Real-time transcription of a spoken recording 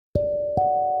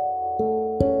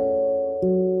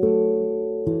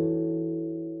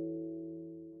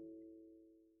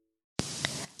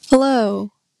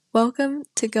Welcome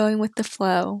to Going with the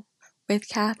Flow with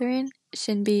Catherine,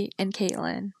 Shinbi, and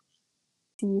Caitlin.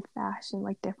 See fashion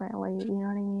like differently, you know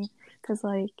what I mean? Because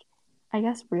like I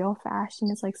guess real fashion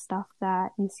is like stuff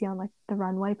that you see on like the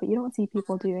runway, but you don't see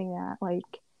people doing that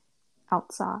like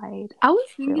outside. I was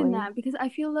thinking really. that because I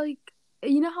feel like,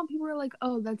 you know how people are like,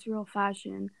 oh, that's real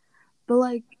fashion. But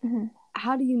like,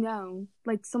 how do you know?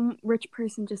 Like, some rich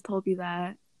person just told you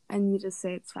that and you just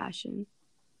say it's fashion.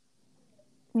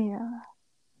 Yeah.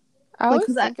 I Like,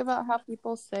 always think about how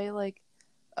people say, like,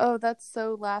 oh, that's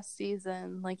so last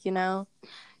season, like, you know?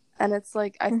 And it's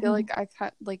like, I feel like I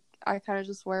kind of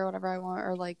just wear whatever I want,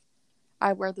 or like,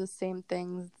 I wear the same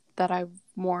things that I've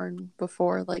worn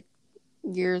before, like,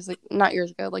 not years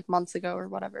ago, like months ago or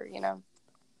whatever, you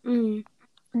know?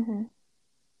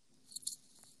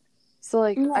 So,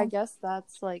 like, I guess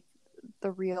that's, like, the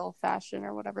real fashion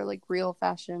or whatever. Like, real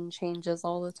fashion changes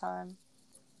all the time.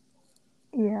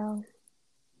 Yeah.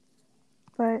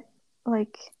 But,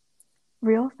 like,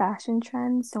 real fashion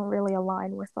trends don't really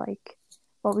align with, like,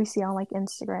 what we see on, like,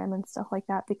 Instagram and stuff like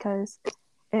that because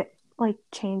it, like,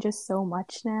 changes so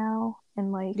much now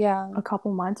in, like, a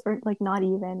couple months or, like, not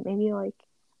even. Maybe, like,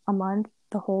 a month,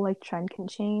 the whole, like, trend can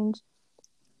change.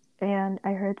 And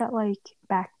I heard that like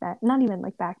back then, not even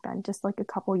like back then, just like a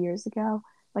couple years ago,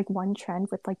 like one trend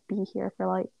would like be here for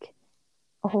like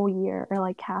a whole year or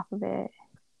like half of it.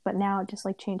 But now it just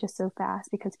like changes so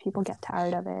fast because people get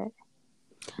tired of it.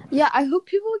 Yeah, I hope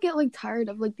people get like tired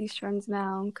of like these trends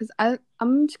now because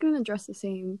I'm just gonna dress the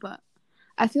same, but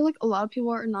I feel like a lot of people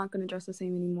are not gonna dress the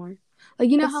same anymore. Like,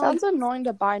 you know how sounds annoying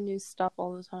to buy new stuff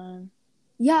all the time.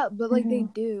 Yeah, but like they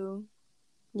do.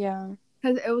 Yeah.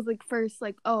 Because it was like first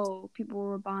like, oh, people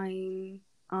were buying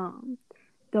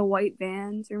the white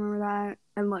Vans, remember that?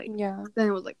 And like then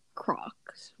it was like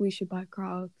Crocs. We should buy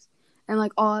Crocs. And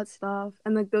like all that stuff.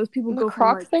 And like those people the go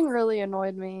Crocs from like thing really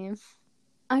annoyed me.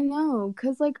 I know,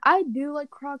 cause like I do like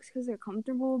Crocs because they're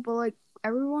comfortable, but like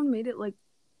everyone made it like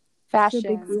fashion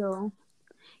such a big deal.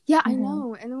 Yeah, I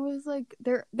know, and it was like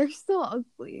they're still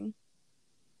ugly.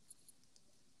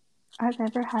 I've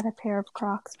never had a pair of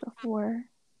Crocs before.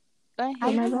 I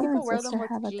hate when people wear them with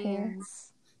have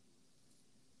jeans.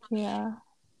 Yeah.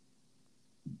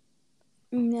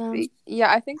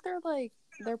 Yeah, I think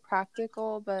they're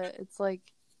practical, but it's like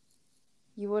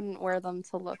you wouldn't wear them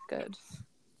to look good.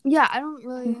 Yeah, I don't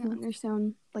really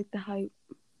understand like the hype.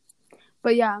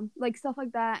 But yeah, like stuff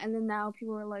like that, and then now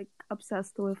people are like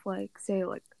obsessed with like say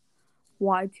like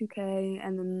Y2K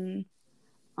and then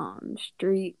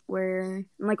streetwear and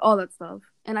like all that stuff.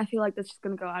 And I feel like that's just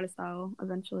gonna go out of style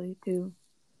eventually too.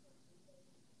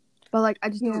 But like I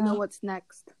just don't know what's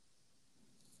next.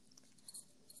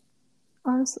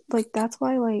 Honestly, like that's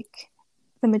why like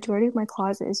the majority of my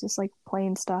closet is just like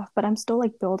plain stuff, but I'm still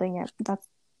like building it. That's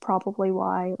probably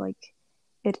why like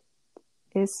it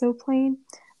is so plain.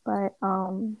 But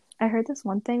I heard this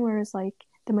one thing where it's like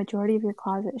the majority of your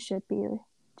closet should be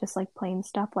just like plain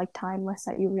stuff, like timeless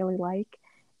that you really like.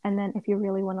 And then if you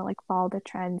really want to like follow the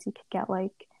trends, you could get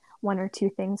like one or two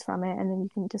things from it, and then you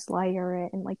can just layer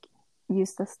it and like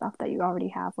use the stuff that you already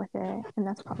have with it, and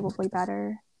that's probably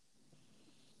better.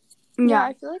 Yeah,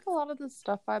 I feel like a lot of the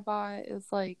stuff I buy is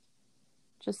like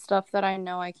just stuff that I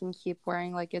know I can keep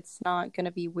wearing. Like it's not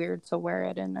gonna be weird to wear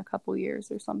it in a couple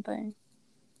years or something.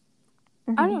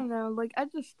 I don't know. Like I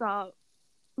just thought,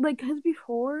 like, cause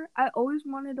before I always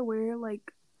wanted to wear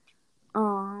like,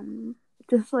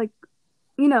 just like,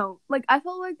 you know, like I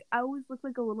felt like I always looked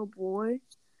like a little boy,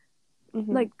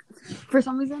 like for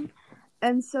some reason,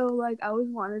 and so like I always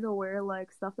wanted to wear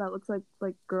like stuff that looks like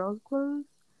girls' clothes.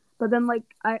 But then like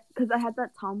cause I had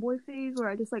that tomboy phase where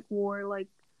I just like wore like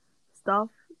stuff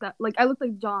that like I looked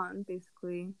like John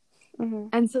basically,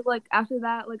 and so like after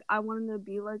that like I wanted to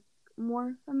be like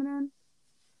more feminine,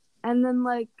 and then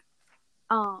like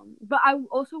but I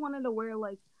also wanted to wear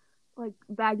like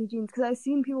baggy jeans because I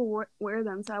seen people wear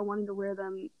them, so I wanted to wear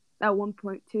them at one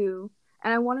point too,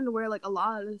 and I wanted to wear like a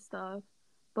lot of this stuff,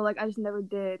 but like I just never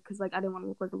did because like I didn't want to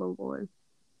look like a little boy.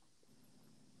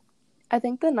 I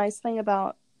think the nice thing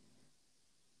about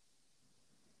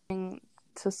going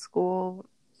to school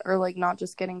or like not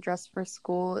just getting dressed for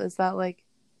school is that like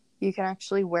you can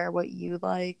actually wear what you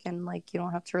like and like you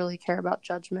don't have to really care about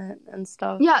judgment and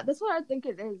stuff. Yeah, that's what I think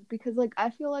it is because like I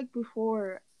feel like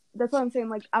before, that's what I'm saying,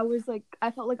 like I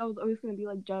felt like I was always gonna be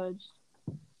like judged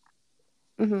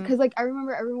because like I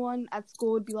remember everyone at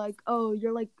school would be like, oh,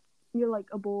 you're like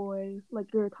a boy,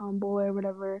 like you're a tomboy or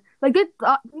whatever. Like they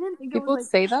didn't think people it was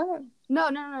like, say that.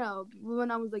 No.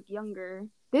 When I was like younger,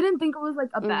 they didn't think it was like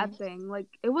a bad thing. Like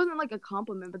it wasn't like a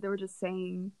compliment, but they were just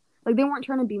saying, like they weren't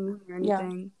trying to be mean or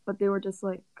anything, but they were just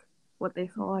like, what they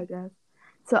saw, I guess.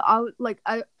 So I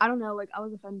don't know, like I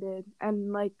was offended,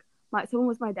 and like someone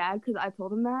was my dad because I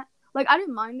told him that. Like I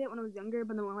didn't mind it when I was younger,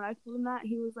 but then when I told him that,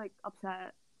 he was like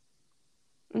upset.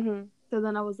 Mhm. So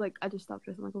then I was like, I just stopped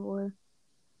dressing like a boy.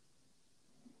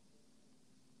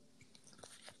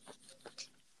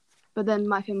 But then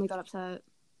my family got upset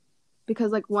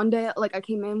because like one day, like I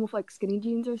came in with like skinny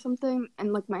jeans or something,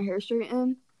 and like my hair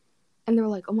straightened, and they were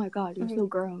like, "Oh my god, you're so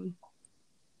grown."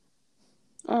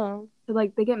 Oh. So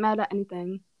like they get mad at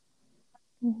anything.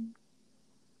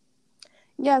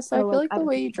 Yeah, so I feel like, like the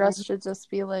way you dress should just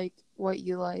be like what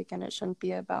you like, and it shouldn't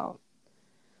be about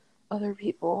other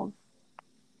people.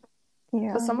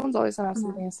 Yeah. Because someone's always gonna have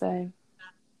something to say.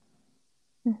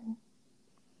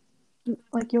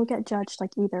 Like you'll get judged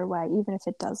like either way, even if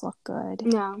it does look good.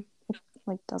 Yeah. It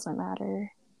like doesn't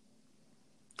matter.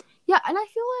 Yeah, and I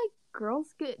feel like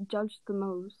girls get judged the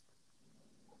most.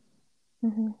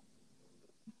 And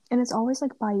it's always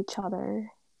like by each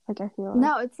other. Like I feel like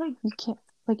no, it's like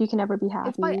you can never be happy.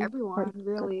 It's by everyone,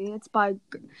 really. It's by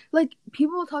like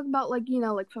people talk about like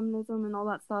like feminism and all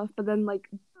that stuff, but then like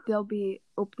they'll be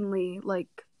openly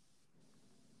like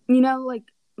like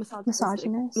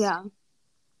misogynist. Yeah.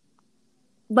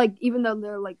 Like even though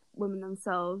they're like women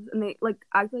themselves, and they like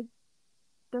act like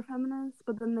they're feminists,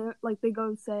 but then they're like they go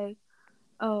and say,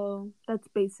 "Oh, that's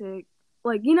basic."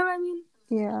 Like you know what I mean?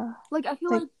 Yeah. Like I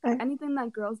feel like anything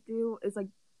that girls do is like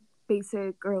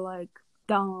basic or like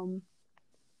dumb.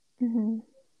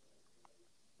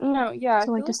 No, yeah.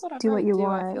 So I like feel just like do what you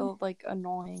want. I feel like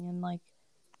annoying and like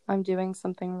I'm doing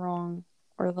something wrong,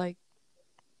 or like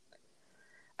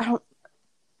I don't.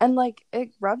 And like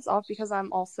it rubs off because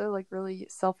I'm also like really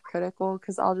self-critical,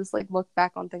 because I'll just like look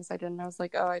back on things I did and I was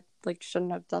like, oh, I like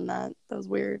shouldn't have done that. That was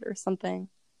weird or something.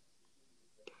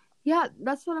 Yeah,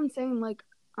 that's what I'm saying. Like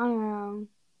I don't know.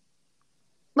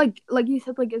 Like you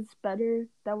said, like it's better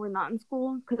that we're not in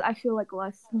school because I feel like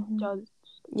less judged.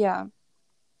 Yeah.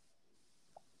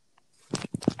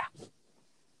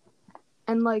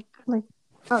 And like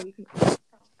oh, you can.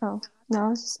 Oh no, I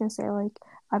was just gonna say like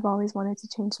I've always wanted to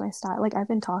change my style. Like I've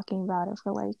been talking about it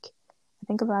for like I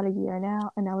think about a year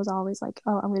now, and I was always like,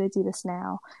 oh, I'm gonna do this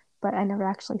now, but I never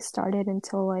actually started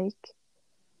until like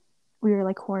we were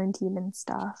like quarantined and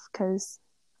stuff, because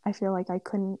I feel like I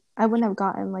wouldn't have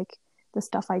gotten like the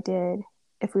stuff I did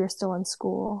if we were still in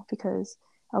school, because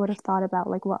I would have thought about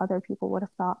like what other people would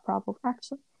have thought. Probably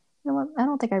actually, you know what, I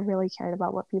don't think I really cared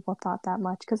about what people thought that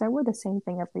much, because I wore the same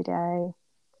thing every day.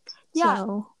 Yeah,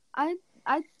 so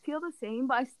I feel the same,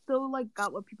 but I still like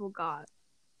got what people got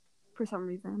for some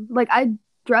reason. Like I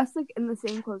dressed like in the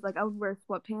same clothes. Like I would wear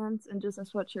sweatpants and just a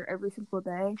sweatshirt every single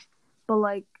day, but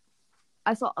like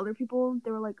I saw other people,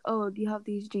 they were like, oh, do you have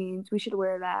these jeans? We should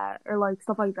wear that, or like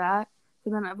stuff like that. So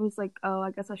then I was like, oh,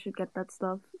 I guess I should get that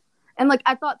stuff. And like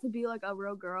I thought to be like a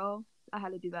real girl, I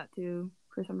had to do that too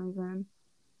for some reason.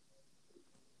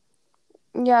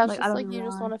 Yeah, it's just like you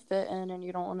just want to fit in and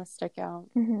you don't want to stick out.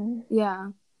 Yeah.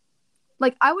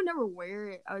 Like I would never wear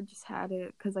it. I just had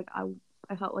it because like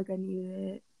I felt like I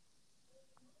needed it.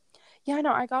 Yeah, I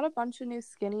know. I got a bunch of new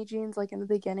skinny jeans like in the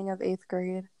beginning of 8th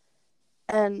grade.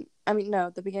 And I mean, no,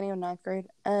 the beginning of 9th grade.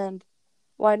 And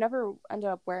well, I never ended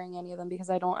up wearing any of them because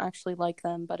I don't actually like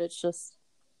them, but it's just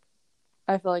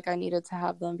I feel like I needed to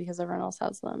have them because everyone else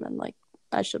has them and like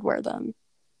I should wear them.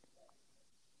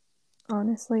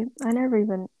 Honestly, I never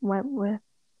even went with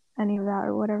any of that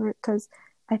or whatever, because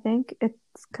I think it's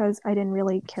because I didn't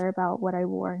really care about what I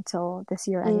wore until this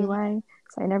year anyway.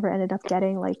 So I never ended up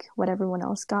getting like what everyone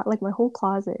else got. Like my whole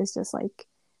closet is just like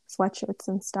sweatshirts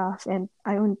and stuff, and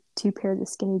I own 2 pairs of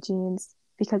skinny jeans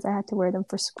because I had to wear them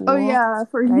for school. Oh yeah,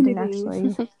 for Unity. I didn't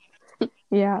actually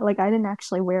like I didn't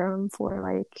actually wear them for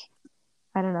like,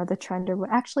 I don't know, the trend or what.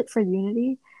 Actually, for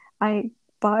Unity, I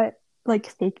bought like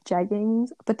fake jeggings,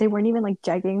 but they weren't even like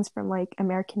jeggings from like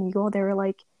American Eagle. They were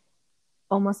like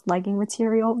almost legging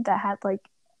material that had like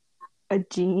a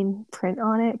jean print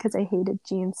on it, because I hated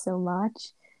jeans so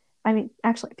much. I mean,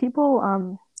 actually,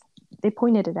 people they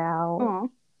pointed it out. Aww.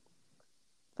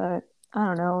 But I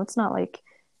don't know, it's not like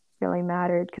really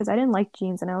mattered, because I didn't like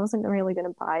jeans and I wasn't really gonna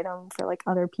buy them for like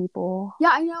other people. Yeah,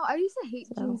 I know. I used to hate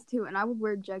jeans too, and I would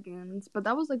wear jeggings, but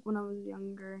that was like when I was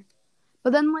younger.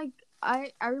 But then like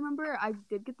I remember I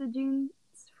did get the jeans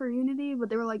for Unity, but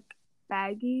they were like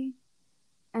baggy,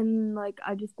 and like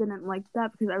I just didn't like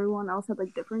that because everyone else had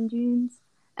like different jeans.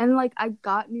 And like I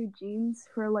got new jeans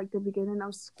for like the beginning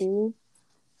of school,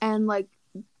 and like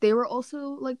they were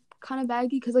also like kind of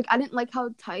baggy because like I didn't like how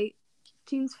tight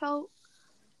jeans felt.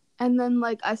 And then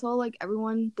like I saw like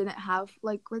everyone didn't have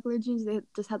like regular jeans. They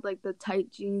just had like the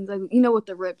tight jeans, like you know, with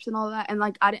the rips and all that. And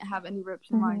like I didn't have any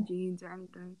rips in my jeans or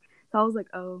anything. So I was like,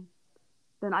 oh,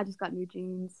 then I just got new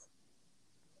jeans.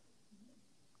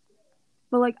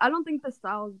 But like I don't think the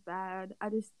style is bad. I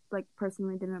just like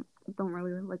personally don't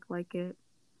really like it.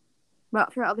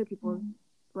 But for other people,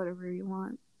 whatever you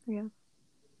want, yeah.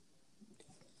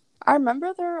 I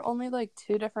remember there were only like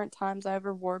 2 different times I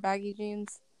ever wore baggy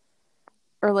jeans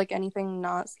or like anything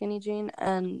not skinny jean,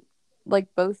 and like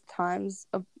both times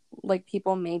like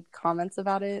people made comments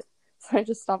about it, so I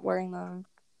just stopped wearing them.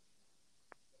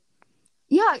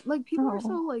 Yeah, like people are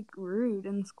so like rude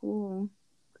in school.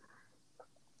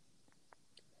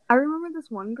 I remember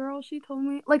this one girl, she told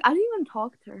me, like I didn't even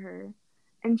talk to her,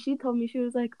 and she told me, she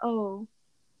was like, oh,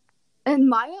 and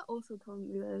Maya also told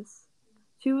me this.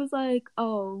 She was like,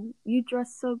 oh, you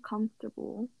dress so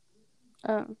comfortable.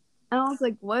 Oh. And I was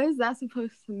like, what is that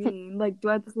supposed to mean? Like, do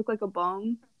I just look like a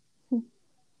bum?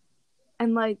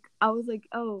 And like, I was like,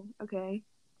 oh, okay.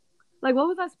 Like, what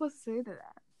was I supposed to say to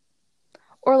that?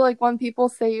 Or like when people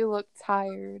say you look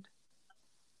tired.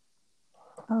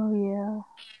 Oh, yeah.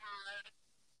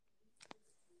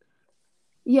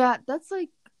 Yeah, that's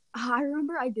like, I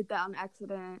remember I did that on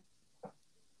accident.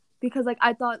 Because like,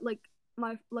 I thought like,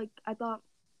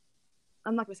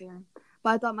 I'm not gonna say her name,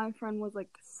 but I thought my friend was like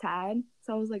sad.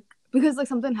 So I was like, because like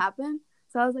something happened.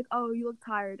 So I was like, oh, you look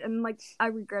tired. And like, I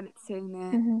regretted saying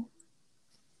it.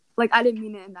 Like, I didn't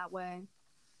mean it in that way.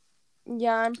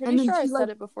 Yeah, I'm pretty sure I said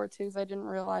it before too, because I didn't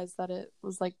realize that it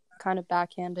was like kind of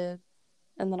backhanded.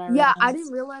 And then I realized. Yeah, I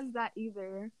didn't realize that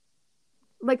either.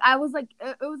 Like, I was like,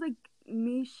 it was like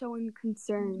me showing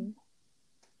concern.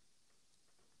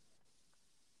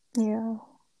 Yeah.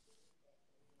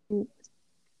 You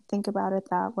think about it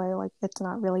that way, like it's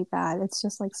not really bad. It's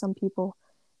just like some people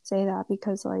say that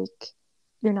because like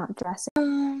you're not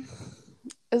dressing.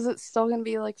 Is it still gonna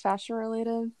be like fashion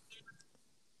related?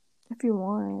 If you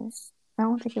want. I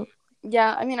don't think it.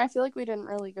 Yeah, I mean, I feel like we didn't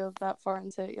really go that far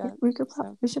into it yet. We should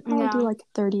probably do like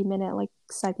 30-minute like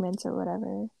segments or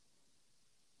whatever.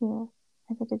 Yeah,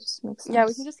 I think it just makes sense. Yeah,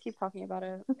 we can just keep talking about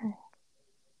it. Okay.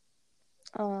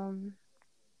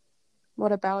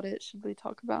 What about it should we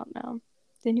talk about now?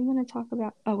 Didn't you want to talk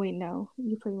about? Oh wait, no,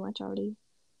 you pretty much already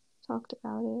talked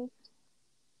about it.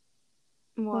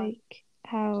 What? Like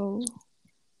how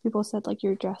people said like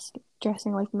you're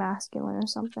dressing like masculine or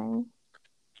something.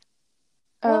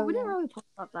 Well, we didn't really talk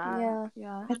about that.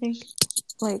 Yeah. I think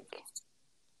like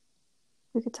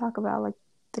we could talk about like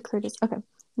the criticism. Okay,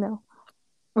 no,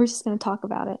 we're just gonna talk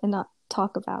about it and not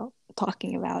talk about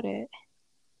talking about it.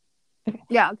 Okay.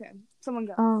 Yeah. Okay. Someone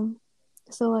go.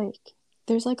 So like,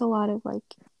 there's like a lot of like,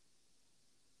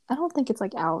 I don't think it's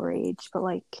like outrage, but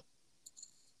like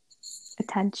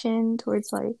attention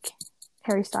towards like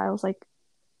Harry Styles like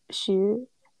shoot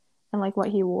and like what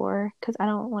he wore, because I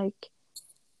don't like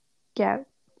get.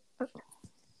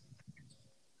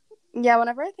 Yeah,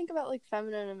 whenever I think about like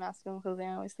feminine and masculine clothing,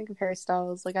 I always think of Harry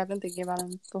Styles. Like I've been thinking about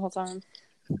him the whole time.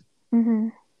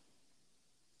 Because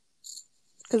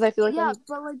I feel like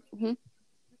but like,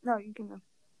 no, you can go.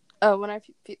 Oh,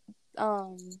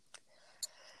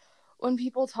 when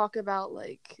people talk about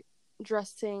like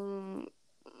dressing,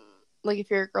 like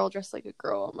if you're a girl, dress like a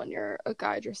girl, and when you're a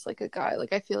guy, dress like a guy,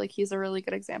 like I feel like he's a really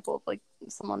good example of like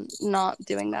someone not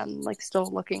doing that and like still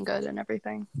looking good and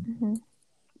everything.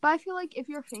 But I feel like if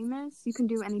you're famous, you can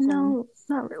do anything. No,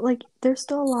 not really. Like there's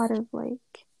still a lot of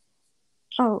like,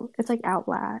 it's like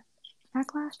backlash.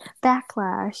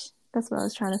 That's what I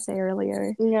was trying to say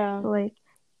earlier. Yeah. But, like.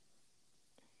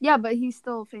 Yeah, but he's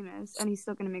still famous and he's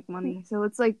still gonna make money. So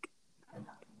it's like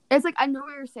I know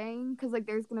what you're saying, because like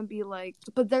there's gonna be like,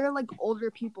 but they're like older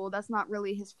people. That's not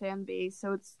really his fan base,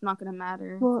 so it's not gonna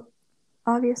matter. Well,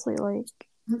 obviously, like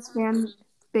his fan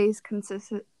base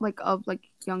consists like of like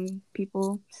young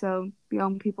people, so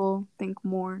young people think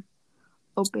more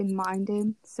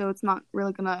open-minded, so it's not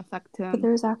really gonna affect him. But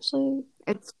there's actually,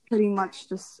 it's pretty much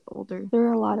just older. There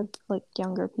are a lot of like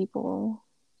younger people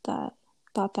that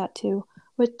thought that too,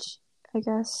 which I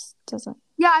guess doesn't.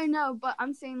 Yeah, I know, but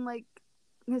I'm saying like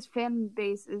his fan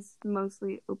base is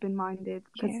mostly open-minded,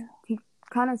 because he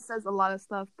kind of says a lot of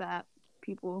stuff that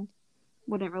people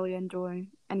wouldn't really enjoy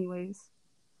anyways.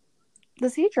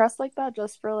 Does he dress like that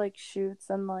just for like shoots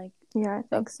and like? Yeah, I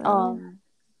think so.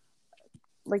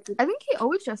 Like I think he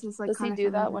always dresses like. Does he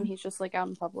do that when he's just like out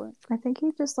in public? I think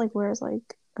he just like wears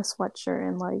like a sweatshirt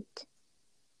and like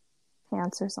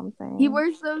pants or something. He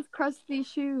wears those crusty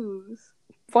shoes.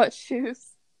 What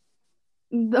shoes?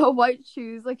 The white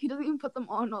shoes. Like he doesn't even put them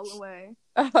on all the way.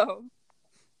 Oh.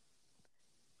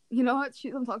 You know what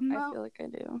shoot I'm talking I about? feel like I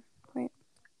do. Wait.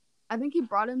 I think he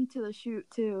brought him to the shoot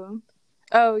too.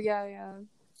 Oh, yeah.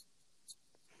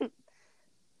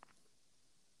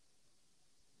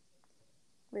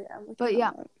 Wait, I'm looking But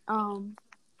yeah, that up.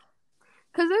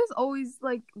 because there's always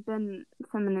like been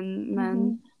feminine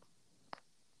men.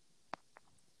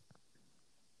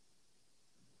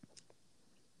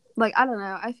 Like, I don't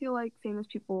know. I feel like famous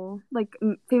people, like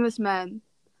famous men,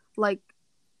 like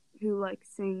who like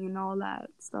sing and all that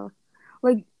stuff.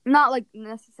 Like, not like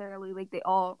necessarily like they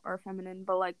all are feminine,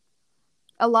 but like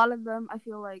a lot of them, I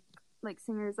feel like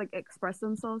singers like express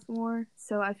themselves more.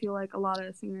 So I feel like a lot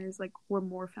of singers like were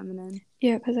more feminine.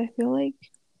 Yeah, because I feel like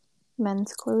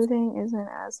men's clothing isn't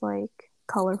as like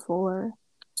colorful or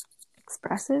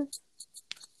expressive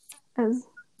as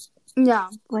Yeah,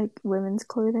 like women's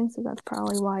clothing, so that's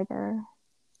probably why they're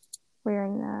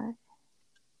wearing that.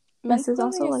 Men's This is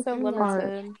also clothing is like so art.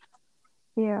 limited.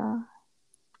 Yeah,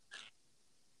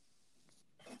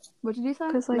 what did you say?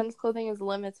 because like Men's clothing is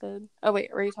limited. Oh,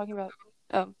 wait, were you talking about?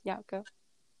 Oh, yeah, go.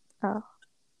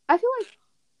 I feel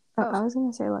like I was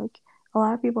gonna say like a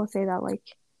lot of people say that like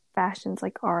fashion's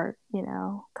like art, you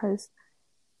know, because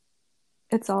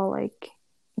it's all like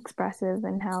expressive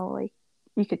and how like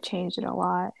you could change it a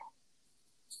lot.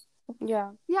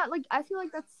 Yeah. yeah, like I feel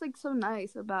like that's like so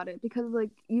nice about it because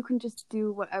like you can just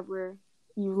do whatever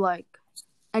you like,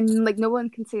 and like no one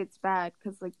can say it's bad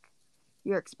because like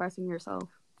you're expressing yourself.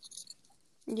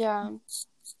 Yeah.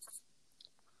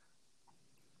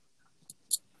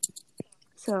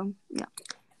 So yeah,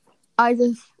 I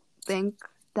just think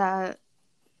that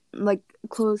like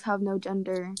clothes have no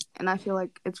gender, and I feel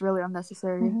like it's really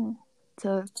unnecessary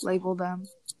to label them.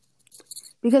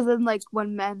 Because then, like,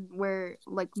 when men wear,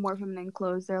 like, more feminine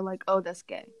clothes, they're like, oh, that's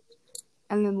gay.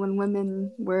 And then when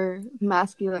women wear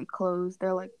masculine clothes,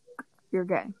 they're like, you're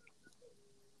gay.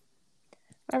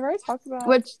 I've already talked about...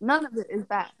 Which, none of it is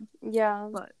bad. Yeah.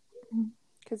 But...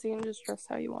 because you can just dress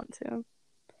how you want to.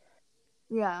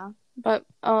 Yeah. But,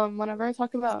 whenever I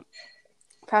talk about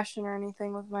fashion or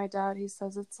anything with my dad, he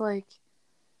says it's like,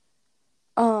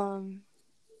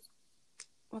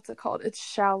 what's it called? It's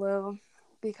shallow.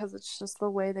 Because it's just the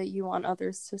way that you want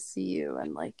others to see you,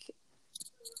 and like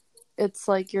it's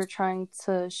like you're trying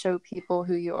to show people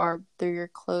who you are through your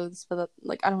clothes, but that,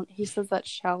 like he says that's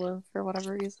shallow for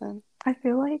whatever reason. I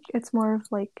feel like it's more of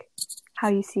like how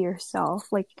you see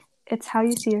yourself. Like it's how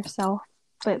you see yourself,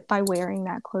 but by wearing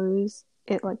that clothes,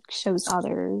 it like shows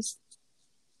others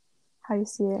how you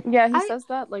see it. Yeah, he says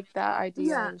that like that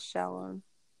idea is shallow.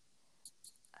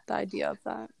 The idea of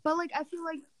that. But like I feel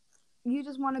like you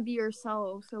just want to be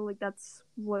yourself, so like that's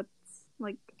what's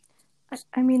like.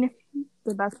 I mean, if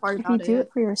the best part if about you do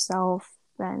it for yourself,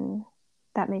 then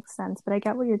that makes sense. But I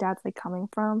get where your dad's like coming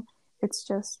from. It's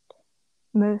just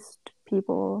most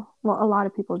people, well, a lot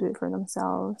of people do it for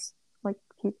themselves. Like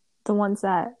the ones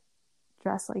that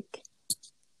dress like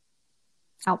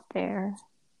out there.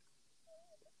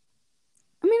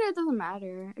 I mean, it doesn't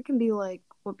matter. It can be like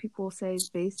what people say is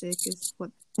basic is what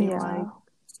they like.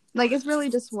 Like, it's really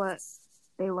just what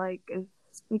they like. If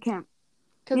you can't,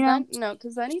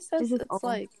 because then he says it's all.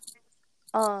 like,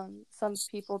 some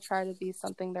people try to be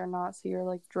something they're not, so you're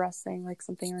like dressing like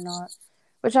something you're not,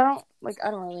 which I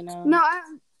don't really know. No, I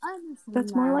understand.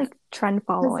 That's more like trend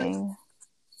following.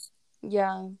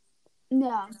 Yeah.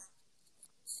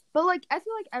 But like, I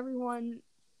feel like everyone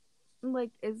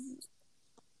like is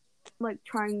like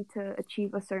trying to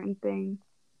achieve a certain thing,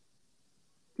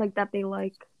 like that they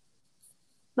like.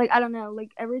 Like, I don't know,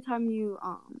 like every time you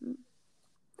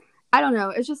I don't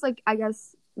know, it's just like I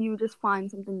guess you just find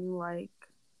something you like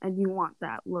and you want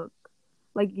that look.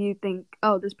 Like you think,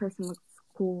 oh, this person looks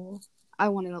cool, I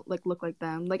want to like look like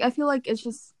them. Like I feel like it's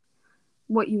just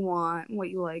what you want, what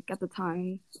you like at the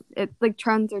time. It like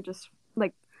trends are just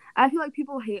like, I feel like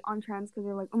people hate on trends because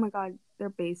they're like, oh my god, they're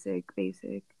basic.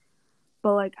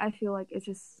 But like I feel like it's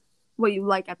just what you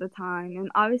like at the time,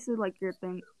 and obviously like your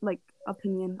thing, like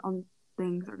opinion on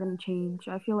things are gonna change.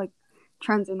 I feel like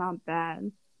trends are not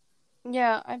bad.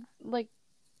 Yeah, I like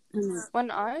when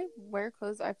I wear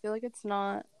clothes, I feel like it's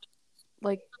not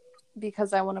like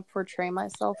because I want to portray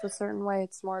myself a certain way.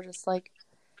 It's more just like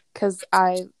because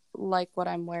I like what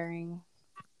I'm wearing.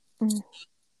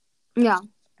 Yeah.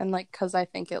 And like because I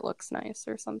think it looks nice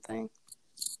or something.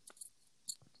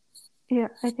 Yeah,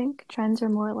 I think trends are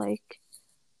more like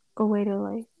a way to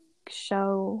like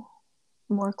show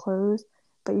more clothes,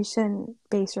 but you shouldn't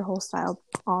base your whole style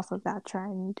off of that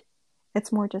trend.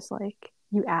 It's more just like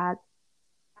you add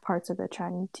parts of the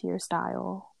trend to your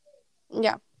style.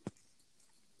 Yeah.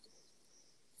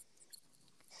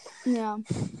 Yeah.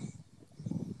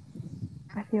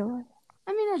 I feel like.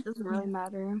 I mean, it doesn't really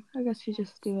matter. I guess you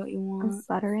just do what you I'm want.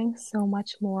 stuttering so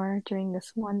much more during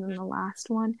this one than the last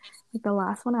one. Like the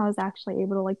last one, I was actually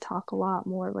able to like talk a lot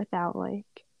more without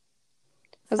like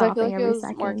Because I feel stopping like it every was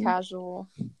more second. casual.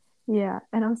 Yeah,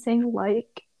 and I'm saying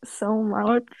like so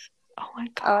much. Oh my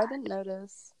Oh, I god. didn't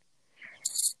notice.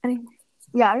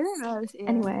 Yeah, I didn't notice either.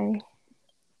 Anyway,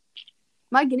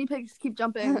 My guinea pigs keep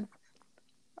jumping.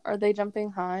 Are they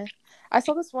jumping high? I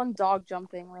saw this one dog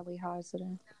jumping really high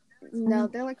today. No,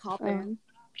 they're like hopping.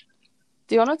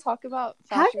 Do you want to talk about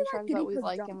How fashion did that trends guinea that we pig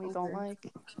like jump and we don't over? like?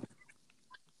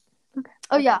 okay.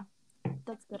 Oh yeah,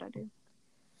 that's a good idea.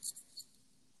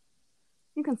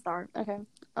 You can start. Okay.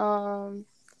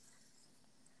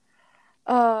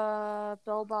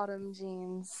 Bell-bottom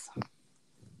jeans.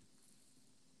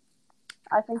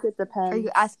 I think it depends. Are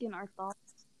you asking our thoughts?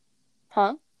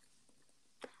 Huh?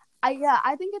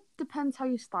 I think it depends how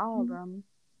you style them.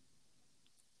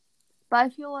 But I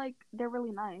feel like they're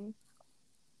really nice.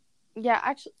 Yeah,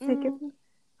 actually, They give me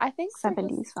I think for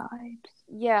 70s just, vibes.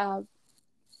 yeah,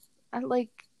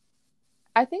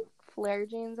 I think flare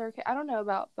jeans are okay. I don't know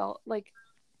about belt. Like,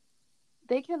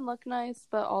 they can look nice,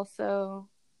 but also,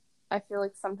 I feel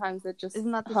like sometimes it just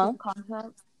Isn't that the same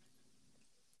concept?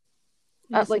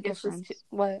 like it's just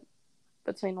what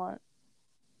between what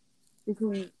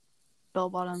between bell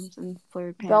bottoms and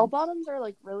flared pants. bell bottoms are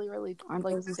like really really Aren't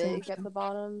like those the same big at thing? the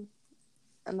bottom,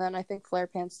 and then I think flare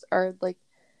pants are like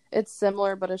it's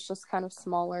similar, but it's just kind of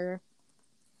smaller.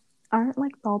 Aren't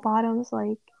like bell bottoms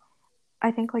like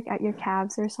I think like at your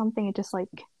calves or something it just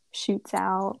like shoots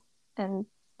out and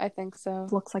I think so.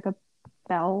 looks like a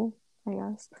bell, I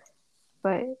guess.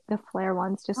 But the flare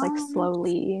ones just like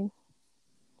slowly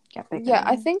get bigger. Yeah,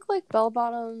 I think like bell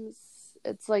bottoms,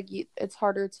 it's like it's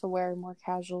harder to wear more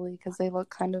casually because they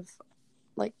look kind of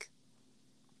like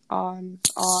odd.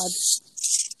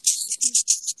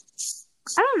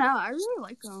 I don't know. I really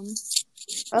like them.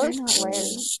 I like flare.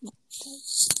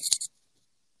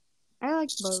 I like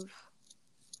both.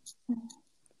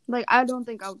 Like, I don't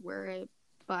think I would wear it,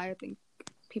 but I think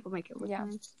people make it look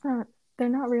nice. They're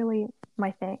not really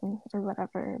my thing or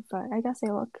whatever, but I guess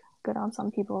they look good on some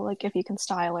people, like if you can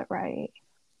style it right.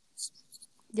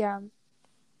 Yeah.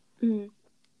 Mm-hmm.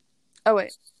 Oh,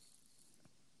 wait.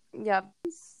 Yeah.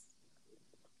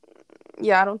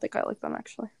 Yeah, I don't think I like them,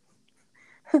 actually.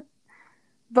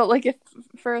 But, like, if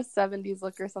for a 70s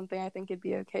look or something, I think it'd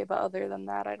be okay. But other than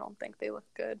that, I don't think they look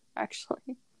good,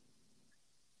 actually.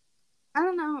 I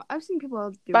don't know. I've seen people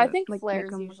do it. But I think like, flares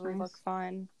usually look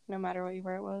fine, no matter what you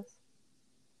wear it with.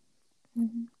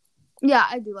 Mm-hmm. Yeah,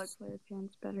 I do like flared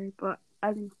pants better, but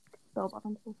I think bell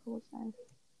bottoms also look nice.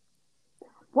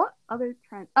 What other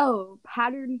trend? Oh,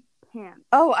 pattern pants.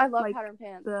 Oh, I love like pattern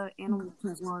pants. The animal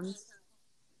print ones.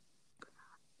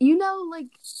 You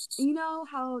know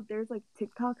how there's like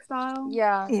TikTok style?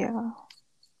 Yeah. Yeah.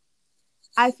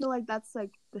 I feel like that's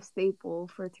like the staple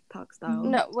for TikTok style.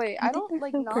 No, wait, I don't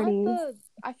like so not pretty.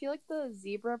 I feel like the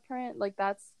zebra print, like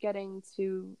that's getting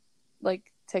too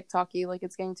like TikTok-y, like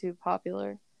it's getting too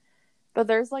popular. But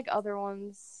there's like other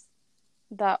ones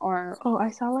that aren't. Oh,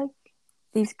 I saw like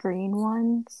these green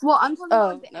ones. Well, I'm talking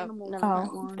about like, the animal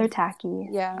print ones. They're tacky.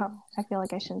 Yeah. Oh, I feel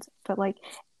like I shouldn't, but like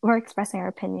we're expressing our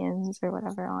opinions or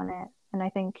whatever on it, and I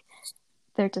think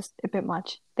they're just a bit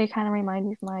much. They kind of remind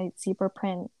me of my zebra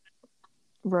print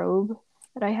robe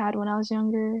that I had when I was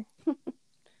younger.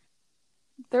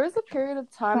 There was a period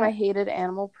of time I hated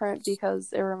animal print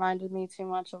because it reminded me too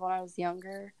much of when I was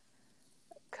younger.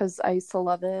 Because I used to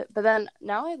love it. But then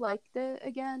now I liked it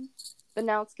again. But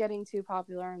now it's getting too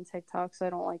popular on TikTok, so I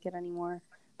don't like it anymore.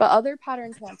 But other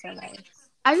pattern pants are nice.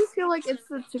 I just feel like it's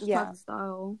the TikTok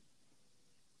style.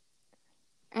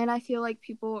 And I feel like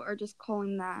people are just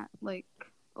calling that like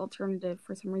alternative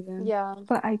for some reason. Yeah.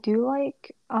 But I do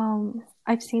like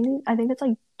I've seen I think it's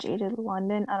like Jaded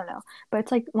London, I don't know. But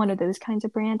it's like one of those kinds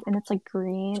of brands and it's like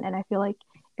green and I feel like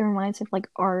it reminds me of like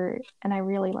art and I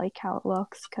really like how it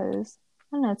looks because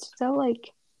I don't know, it's so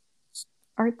like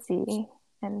artsy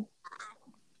and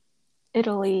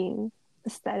Italy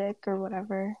aesthetic or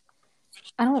whatever.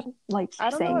 I don't like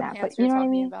saying that, but you know what I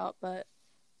mean? About, but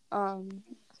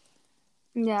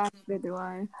yeah, neither do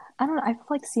I. I don't know. I've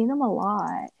like seen them a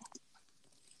lot.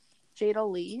 Jada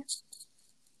Lee.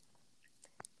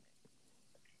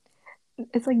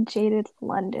 It's like Jaded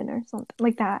London or something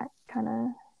like that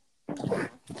kind of.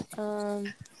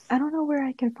 I don't know where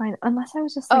I can find it, unless I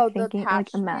was just like thinking,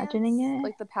 like imagining pants? it.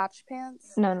 Like the patch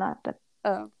pants? No, not that.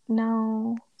 Oh.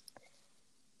 No.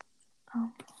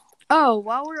 Oh,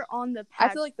 while we're on the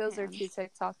patch I feel like those pants. are too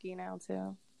TikTok-y now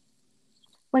too.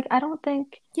 Like I don't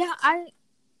think. Yeah, I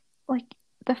like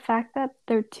the fact that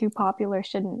they're too popular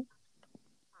shouldn't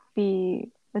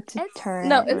be a deterrent.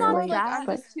 No, it's not more really, like that, I'm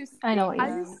but just too I know what scared.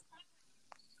 you I mean. just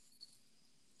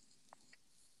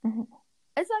Mhm.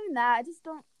 it's not even that. I just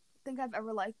don't think I've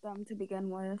ever liked them to begin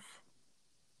with.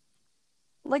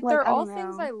 Like, Like, they're I all don't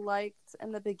things know. I liked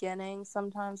in the beginning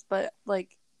sometimes, but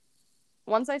like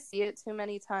once I see it too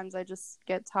many times, I just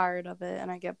get tired of it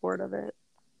and I get bored of it.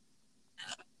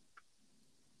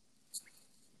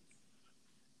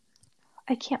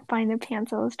 I can't find the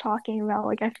pants I was talking about.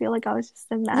 Like, I feel like I was just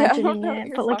Yeah, I don't imagining know what it,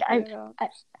 you're but like talking about.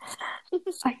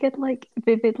 I could like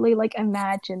vividly like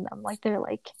imagine them. Like they're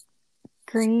like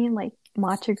green, like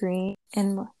matcha green,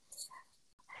 and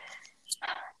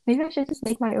maybe I should just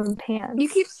make my own pants. You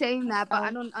keep saying that, but Oh.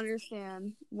 I don't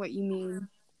understand what you mean.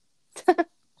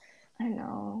 I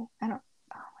know. I don't.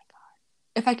 Oh my god!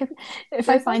 If I There's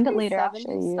I find like it these later, I'll show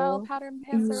 70s style you. pattern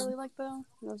pants I really like though.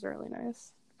 Those are really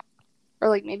nice. Or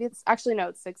like maybe it's actually no,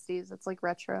 it's 60s. It's like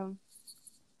retro.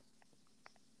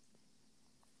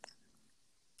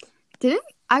 Didn't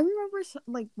I remember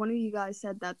like one of you guys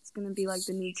said that's gonna be like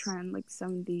the new trend, like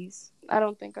 70s? I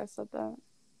don't think I said that.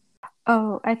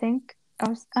 Oh, I think I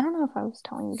don't know if I was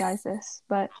telling you guys this,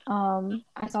 but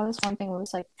I saw this one thing where it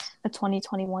was like a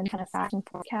 2021 kind of fashion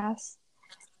forecast,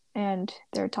 and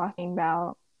they're talking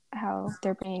about how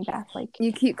they're bringing back like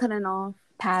You keep cutting off.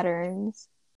 patterns.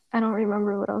 I don't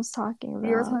remember what I was talking about.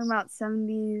 You were talking about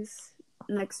 70s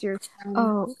next year.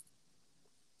 Oh,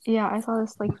 yeah, I saw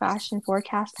this like fashion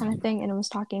forecast kind of thing, and it was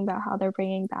talking about how they're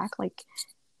bringing back like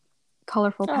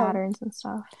colorful patterns and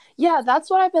stuff. Yeah, that's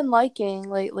what I've been liking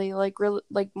lately, like really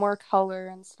like more color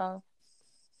and stuff.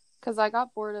 Cuz I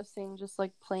got bored of seeing just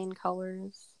like plain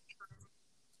colors.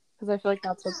 Cuz I feel like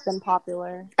that's what's been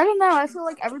popular. I don't know. I feel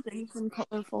like everything's been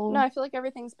colorful. No, I feel like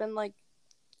everything's been like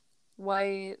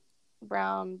white,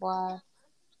 brown, black.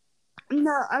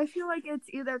 No, I feel like it's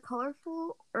either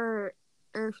colorful or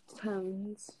earth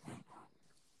tones.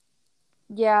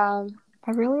 Yeah.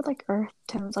 I really like earth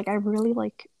tones. Like I really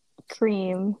like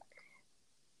cream,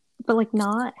 but like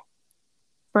not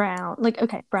brown. Like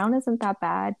okay, brown isn't that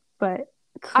bad, but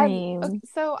cream is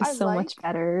so much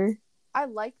better. I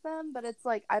like them, but it's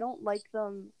like I don't like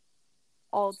them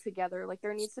all together. Like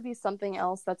there needs to be something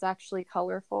else that's actually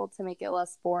colorful to make it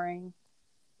less boring.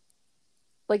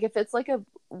 Like if it's like a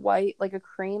white, like a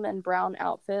cream and brown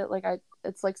outfit, like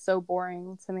it's like so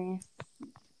boring to me.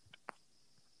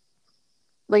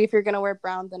 Like if you're gonna wear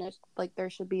brown, then it's like there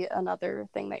should be another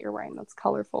thing that you're wearing that's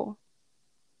colorful,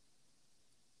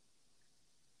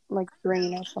 like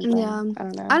green or something. Yeah,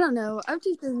 I don't know. I've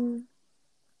just been.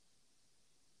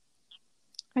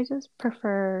 I just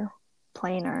prefer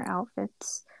plainer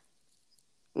outfits.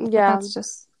 Yeah, that's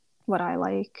just what I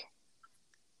like.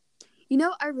 You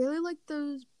know, I really like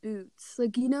those boots.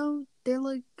 Like, you know, they're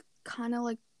like kind of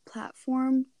like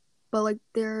platform, but like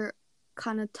they're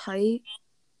kind of tight.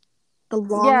 The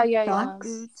long black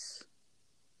boots.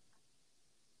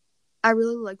 I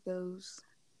really like those.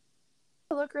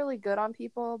 They look really good on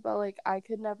people, but like I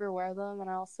could never wear them, and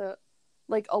I also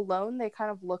like alone they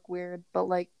kind of look weird, but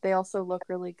like they also look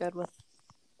really good with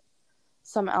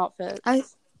some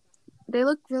outfits. They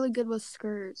look really good with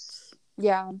skirts.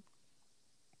 Yeah.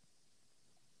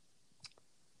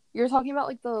 You're talking about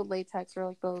like the latex or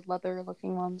like the leather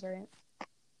looking ones, right?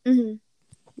 Mhm.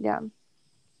 Yeah.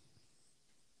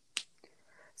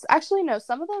 So actually no,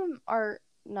 some of them are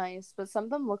nice, but some of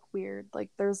them look weird. Like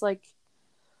there's like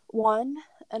one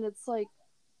and it's like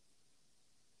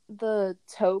the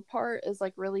toe part is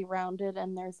like really rounded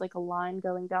and there's like a line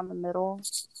going down the middle.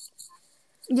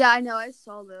 Yeah, I know. I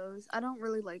saw those. I don't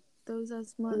really like those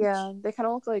as much. Yeah, they kind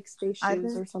of look like space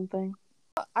shoes or something.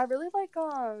 I really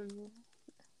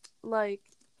like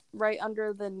right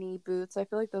under the knee boots. I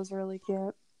feel like those are really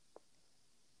cute.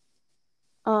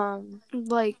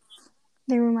 Like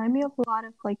they remind me of a lot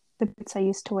of like the boots I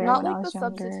used to wear when I was younger.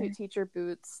 Not like the substitute teacher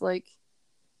boots, like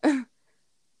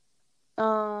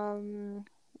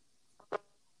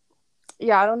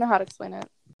yeah, I don't know how to explain it.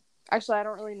 Actually, I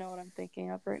don't really know what I'm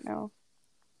thinking of right now.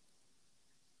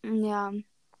 Yeah.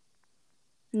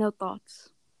 No thoughts.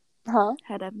 Huh?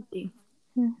 Head empty.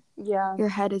 Yeah. Your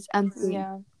head is empty.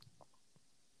 Yeah.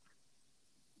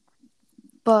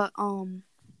 But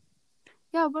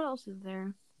yeah, what else is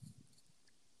there?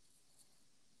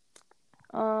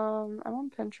 I'm on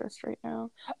Pinterest right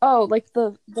now. Oh, like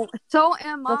the so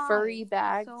am I. The furry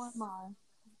bags. So am I.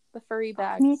 The furry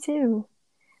bags. Me too.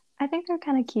 I think they're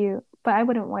kind of cute, but I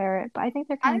wouldn't wear it. But I think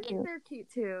they're kind of cute. I think they're cute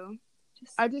too.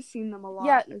 I just seen them a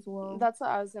lot as well. That's what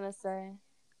I was gonna say.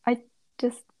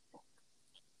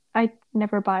 I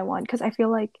never buy one because I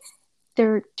feel like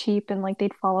they're cheap and like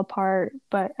they'd fall apart.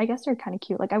 But I guess they're kind of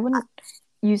cute. Like I wouldn't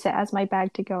use it as my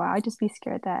bag to go out. I'd just be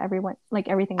scared that everything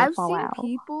would I've fall seen out.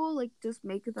 people like just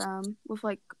make them with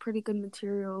like pretty good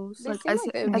materials. They Like seem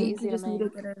like they would I be think easy you to just need to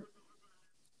make. get it.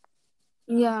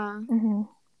 Yeah, Hmm.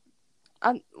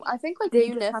 I think like they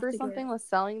just UNIF have or to something get. was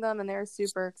selling them, and they're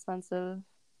super expensive.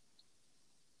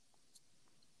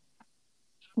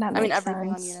 That I mean, makes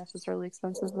everything on sense. UNIF is really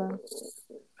expensive though.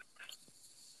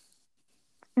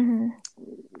 Hmm.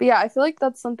 But yeah, I feel like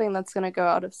that's something that's gonna go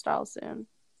out of style soon.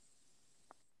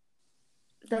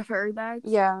 The furry bags?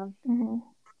 Yeah. Hmm.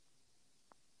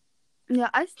 Yeah,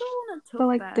 I still want a But tote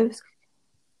like bag. those,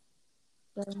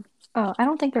 I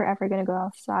don't think they're ever gonna go out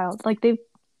of style. Like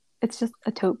it's just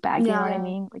a tote bag. You know what I Yeah.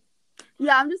 mean? Like,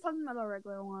 Yeah, I'm just talking about a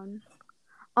regular one.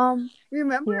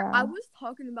 Remember yeah. I was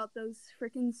talking about those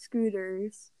freaking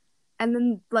scooters, and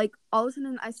then like all of a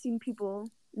sudden I seen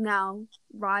people now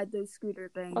ride those scooter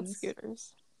things. What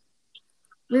scooters?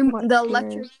 What The scooters?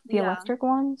 electric, The yeah. electric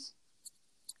ones?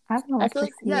 I have an I feel electric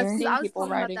like Yeah, scooter. because seen I was people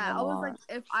talking about riding that. them I a was lot. like,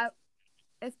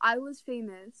 if I was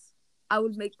famous, I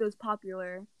would make those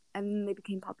popular, and then they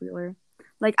became popular.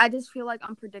 Like I just feel like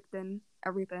I'm predicting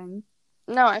everything.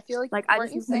 No, I feel like I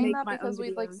weren't just you need to saying make that my own because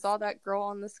we like videos. saw that girl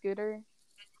on the scooter?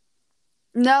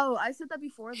 No, I said that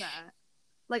before that.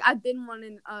 Like I've been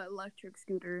wanting an electric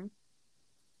scooter.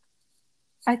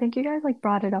 I think you guys like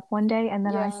brought it up one day, and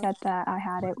then I Yeah. said that I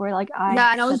had it, or like I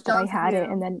Yeah, and I was said that I jealous of had it,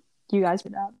 you. and then you guys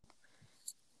put it up.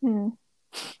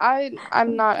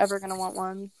 I'm not ever gonna want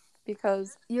one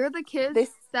because You're the kids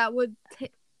that would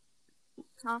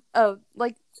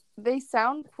like they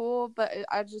sound cool, but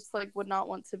I just like would not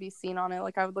want to be seen on it.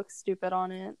 Like I would look stupid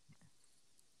on it.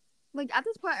 like at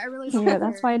this point I really don't Yeah, care.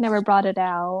 that's why I never brought it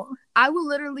out. I will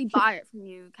literally buy it from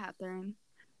you, Catherine.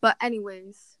 But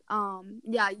anyways,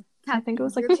 yeah, I think it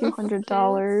was like you're the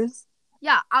 $200. kids.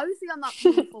 Yeah, obviously I'm not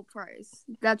paying full price.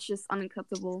 That's just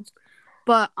unacceptable.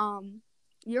 But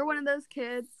you're one of those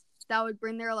kids that would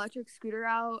bring their electric scooter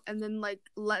out and then like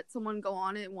let someone go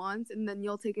on it once, and then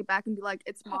you'll take it back and be like,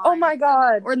 it's mine. Oh my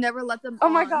god. Or never let them Oh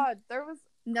on. my god.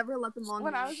 Never let them on.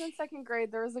 When I was in second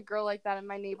grade, there was a girl like that in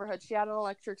my neighborhood. She had an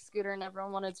electric scooter and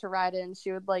everyone wanted to ride it, and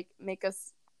she would like make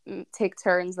us take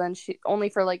turns. Then she only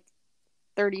for like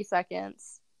 30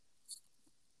 seconds.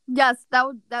 Yes,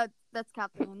 that's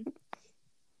Catherine.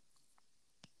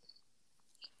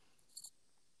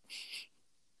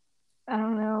 I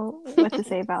don't know what to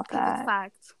say about Because it's that.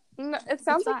 fact. No, it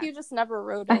sounds It's like fact. you just never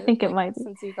rode it. I think it like, might be.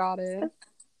 since you got it.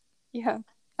 Yeah.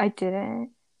 I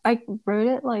didn't. I rode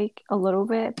it like a little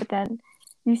bit, but then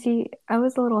you see, I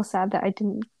was a little sad that I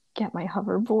didn't get my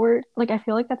hoverboard. Like I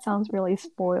feel like that sounds really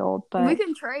spoiled, We but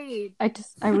can trade.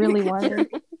 I really wanted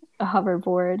a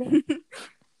hoverboard.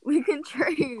 We can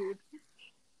trade.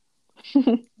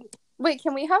 Wait,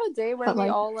 can we have a day where But, we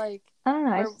like, all like I don't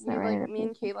know. I where just we never like ended up me and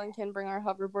making- Caitlin can bring our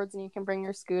hoverboards and you can bring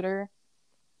your scooter?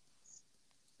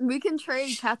 We can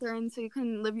trade, Catherine, so you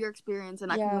can live your experience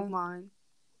and I Yeah. can live mine.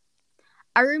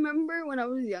 I remember when I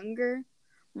was younger,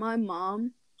 my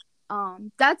mom,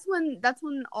 that's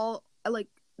when all like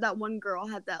that one girl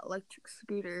had that electric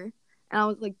scooter, and I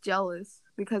was like jealous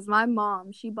because my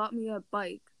mom, she bought me a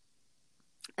bike,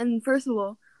 and first of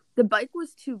all, the bike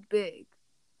was too big,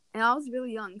 and I was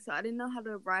really young, so I didn't know how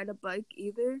to ride a bike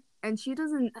either, and she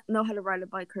doesn't know how to ride a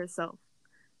bike herself,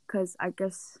 because I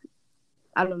guess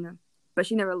I don't know, but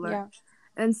she never learned.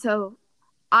 Yeah. And so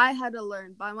I had to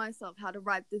learn by myself how to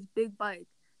ride this big bike.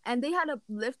 And they had to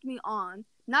lift me on.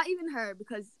 Not even her,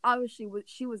 because obviously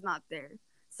she was not there.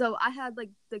 So I had like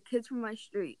the kids from my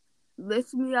street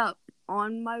lift me up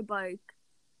on my bike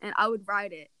and I would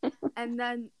ride it. And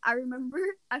then I remember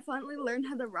I finally learned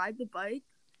how to ride the bike.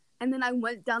 And then I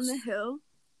went down the hill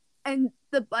and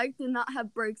the bike did not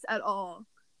have brakes at all.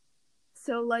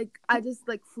 So like I just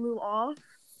like flew off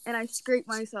and I scraped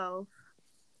myself.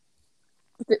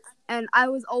 And I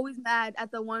was always mad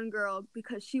at the one girl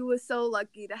because she was so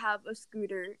lucky to have a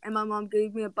scooter, and my mom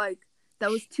gave me a bike that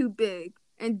was too big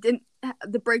and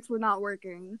the brakes were not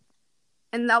working,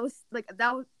 and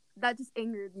that just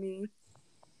angered me.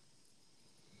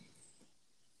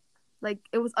 Like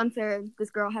it was unfair. This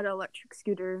girl had an electric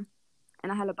scooter,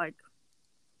 and I had a bike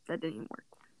that didn't work.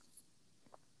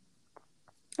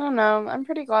 I don't know. I'm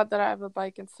pretty glad that I have a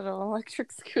bike instead of an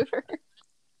electric scooter.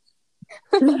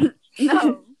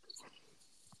 No.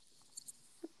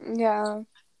 Yeah.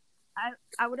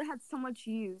 I would have had so much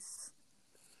use.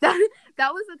 That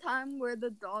was the time where the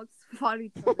dogs fought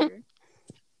each other.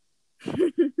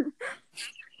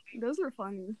 Those were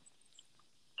funny.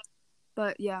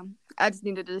 But yeah, I just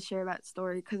needed to share that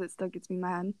story because it still gets me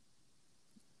mad.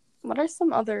 What are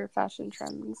some other fashion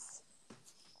trends?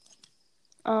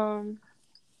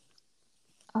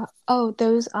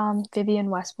 Those Vivian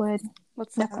Westwood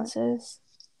What's that? necklaces.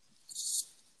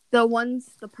 The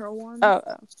pearl ones. Oh.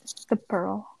 The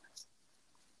pearl.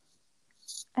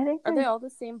 I think Are they're they all the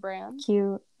same brand?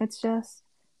 cute. It's just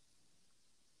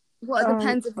Well, it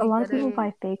depends if a you lot of get people it.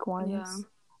 buy fake ones. Yeah.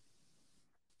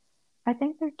 I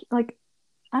think they're like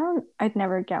I'd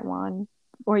never get one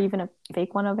or even a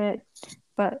fake one of it,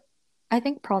 but I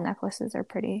think pearl necklaces are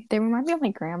pretty. They remind me of my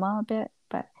grandma a bit,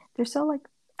 but they're so like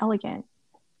elegant.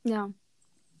 Yeah.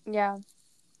 Yeah.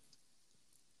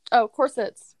 Oh,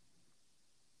 corsets.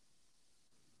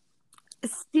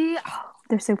 See,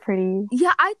 They're so pretty.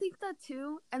 yeah, I think that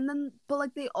too. And then, but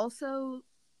like they also,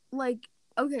 like,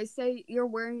 okay, say you're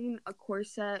wearing a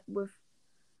corset with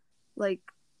like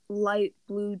light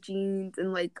blue jeans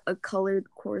and like a colored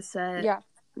corset. Yeah.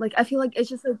 Like I feel like it's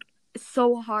just like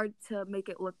so hard to make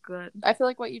it look good. I feel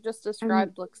like what you just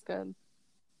described looks good.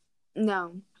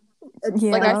 No.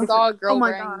 Yeah. Like I saw a girl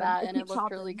my wearing God, that I and it keep looked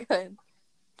shopping. really good.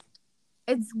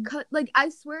 It's cut like I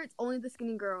swear it's only the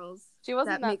skinny girls She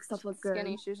wasn't that make stuff look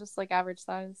skinny. good. She was just like average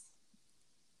size.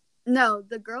 No,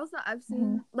 the girls that I've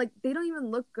seen, like they don't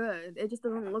even look good. It just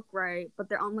doesn't look right. But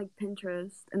they're on like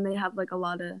Pinterest and they have like a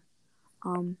lot of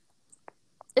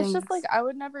It's just things. like I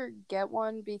would never get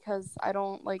one because I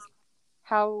don't like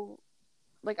how,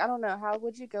 like I don't know, how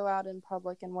would you go out in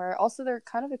public and wear it? Also, they're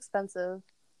kind of expensive.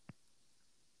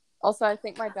 Also, I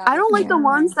think my dad. I don't like the Yeah.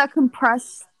 ones that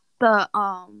compress the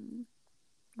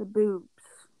boobs.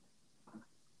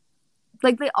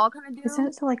 Like they all kind of do. Isn't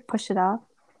it to like push it up?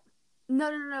 No.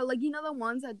 Like you know the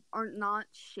ones that are not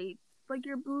shaped like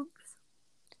your boobs.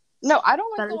 No, I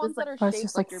don't like That the are ones just, that like- are Oh, it's shaped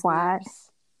just, like like, your flat.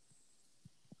 boobs.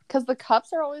 Because the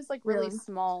cups are always like really Really?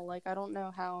 small. Like I don't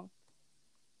know how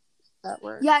that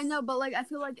works. Yeah, I know, but like I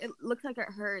feel like it looks like it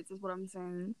hurts. Is what I'm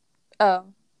saying. Oh.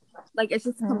 Like it's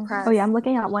just compressed. Oh yeah, I'm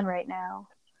looking at one right now.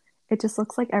 It just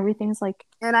looks like everything's like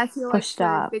And I feel pushed like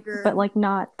up, bigger but like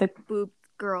not the boob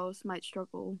girls might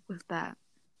struggle with that.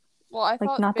 Well, I like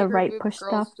thought not the bigger right boobed pushed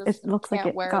girls up. just It looks like can't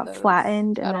it wear got those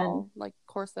flattened and at then all, like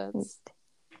corsets.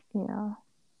 yeah.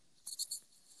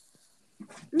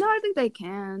 No, I think they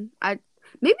can.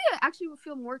 Maybe I actually would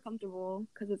feel more comfortable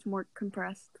because it's more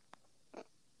compressed.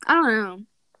 I don't know.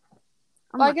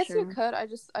 Well, I guess you could. I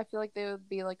feel like they would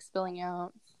be like spilling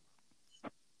out.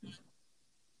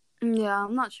 Yeah,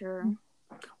 I'm not sure.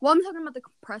 Well, I'm talking about the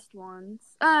compressed ones.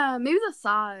 Maybe the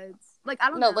sides. Like I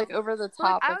don't know. No, like over the But,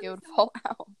 top, like, I like it would understand- fall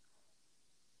out.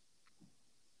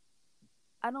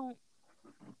 I don't.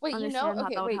 Wait, understand how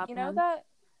okay, that would wait, you know happen. that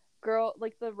girl,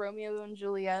 like the Romeo and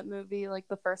Juliet movie, like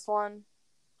the first one?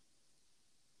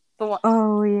 The one.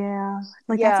 Oh yeah.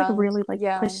 Like that's like really like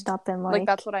pushed up and like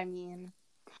that's what I mean.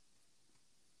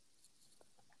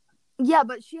 Yeah,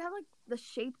 but she had like the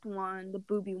shaped one, the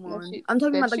booby one. I'm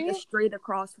talking about like the straight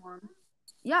across one.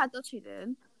 Yeah, I thought she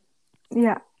did.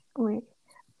 Yeah. Wait.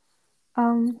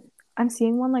 I'm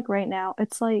seeing one like right now.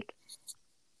 It's like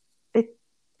it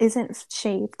isn't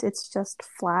shaped. It's just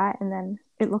flat, and then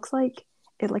it looks like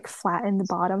it like flattened the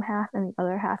bottom half, and the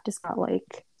other half just got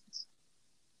like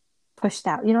pushed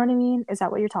out. You know what I mean? Is that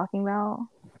what you're talking about?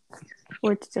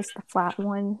 Or it's just the flat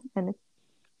one and it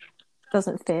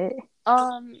doesn't fit? I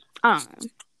don't know.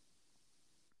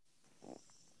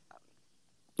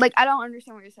 Like I don't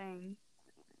understand what you're saying.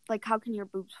 Like how can your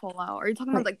boobs fall out? Are you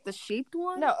talking about like the shaped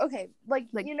one? No, okay. Like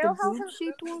you know how her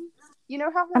shaped one? You know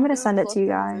how her I'm gonna boobs send it to you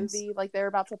looked in the guys. movie, like they're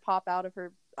about to pop out of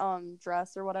her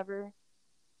dress or whatever.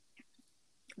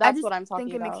 That's what I'm talking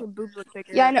about. I think it makes your boobs look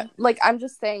bigger. Yeah, I know. Like I'm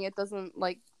just saying it doesn't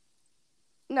like.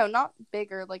 No, not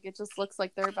bigger. Like it just looks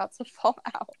like they're about to fall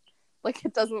out. Like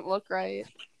it doesn't look right.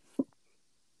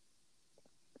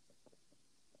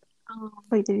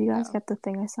 Wait, did you guys get the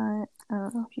thing I sent? I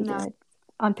don't know if you did.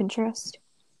 On Pinterest.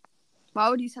 Why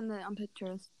would you send that on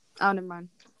Pinterest? Oh, never mind.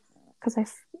 Because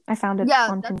I found it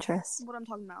on Pinterest. What I'm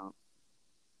talking about.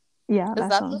 Yeah,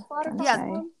 that's what the I'm trying to say.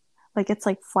 one? Like it's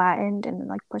like flattened and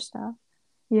like pushed up.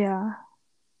 Yeah.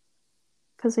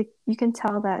 Because like you can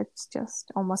tell that it's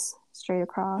just almost straight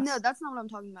across. No, that's not what I'm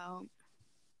talking about.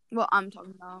 What I'm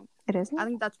talking about. It isn't? I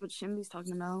think that's what Shimby's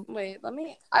talking about. Wait,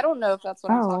 I don't know if that's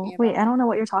what I'm talking about. Wait, I don't know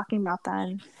what you're talking about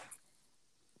then.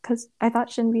 Because I thought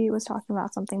Shinbi was talking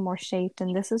about something more shaped,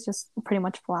 and this is just pretty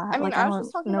much flat. I mean, like, I was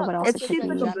just talking about it could in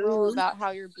be. general about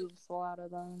how your boobs fall out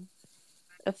of them.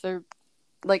 If they're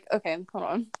like, okay, hold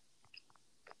on.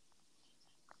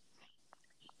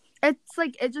 It's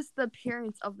like it's just the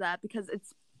appearance of that because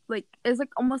it's like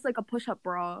almost like a push-up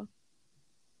bra.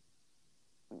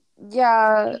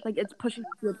 Yeah, like it's pushing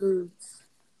up your boobs.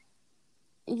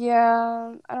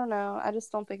 Yeah, I don't know. I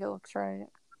just don't think it looks right.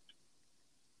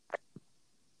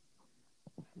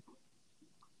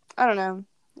 I don't know.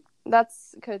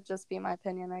 That's could just be my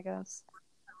opinion, I guess.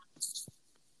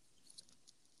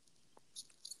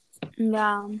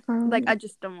 Yeah. Like, I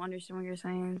just don't understand what you're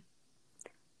saying.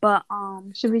 But,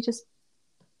 should we just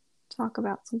talk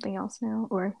about something else now,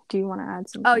 or do you want to add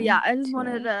something? Oh, yeah, I just to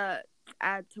wanted it? to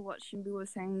add to what Shinbi was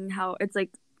saying, how it's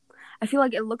like, I feel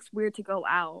like it looks weird to go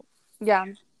out. Yeah.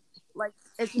 Like,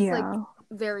 it's just, like,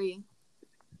 very,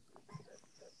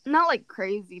 not, like,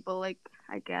 crazy, but, like,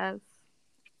 I guess.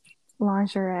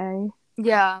 Lingerie.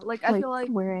 Yeah, like, I feel like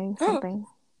wearing something.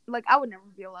 Like, I would never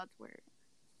be allowed to wear it.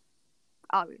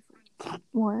 Obviously.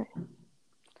 What?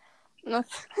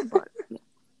 Nothing. But,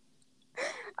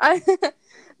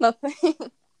 Nothing.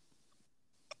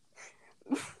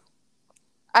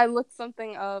 I looked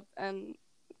something up and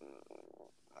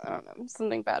I don't know,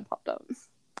 something bad popped up.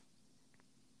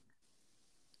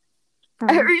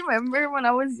 I remember when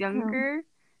I was younger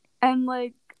and,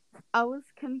 like, I was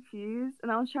confused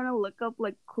and I was trying to look up,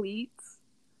 like, cleats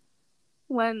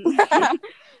when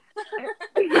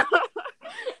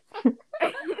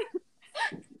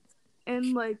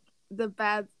and, like, the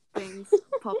bad things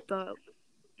popped up.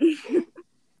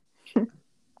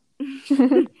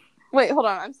 Wait, hold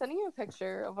on. I'm sending you a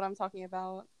picture of what I'm talking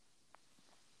about.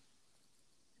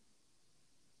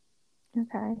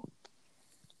 Okay.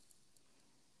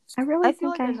 I really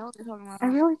feel think like I know what you're talking about. I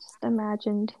really just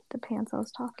imagined the pants I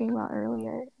was talking about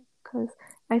earlier, because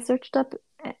I searched up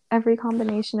every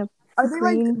combination of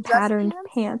green like, dress patterned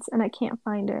pants and I can't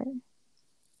find it.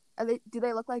 Do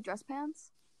they look like dress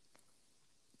pants?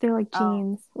 They're like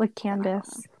jeans, like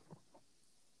canvas.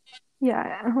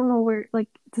 Yeah, I don't know where, like,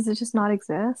 does it just not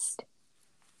exist?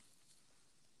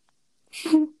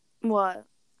 What?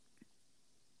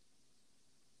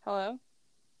 Hello?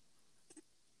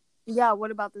 Yeah, what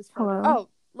about this photo? Hello? Oh,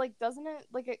 like, doesn't it,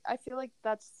 like, I feel like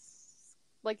that's,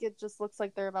 like, it just looks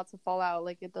like they're about to fall out.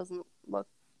 Like, it doesn't look...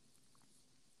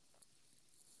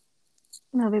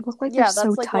 No, they look like they're so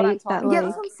that's, like, tight that, like... Yeah,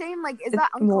 that's what I'm saying. Like, is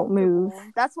that won't uncomfortable? move.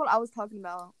 That's what I was talking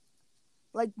about.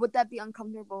 Like, would that be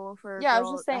uncomfortable for a Yeah, I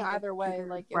girl was just saying that has, either way, bigger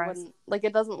like, it breasts? wouldn't... Like,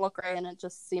 it doesn't look right, and it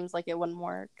just seems like it wouldn't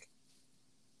work.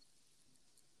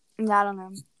 Yeah, I don't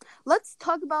know. Let's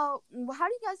talk about, how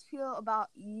do you guys feel about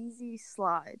Yeezy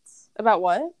slides? About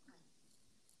what?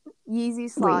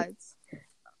 Yeezy slides.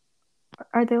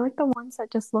 Are they like the ones that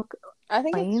just look I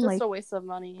think plain, it's just like, a waste of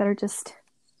money. that are just...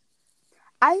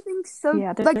 I think so.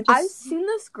 Yeah, they're like, just... I've seen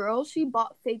this girl, she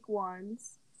bought fake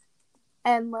ones.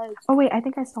 And, like... Oh, wait, I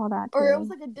think I saw that, too. Or it was,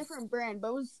 like, a different brand, but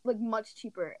it was, like, much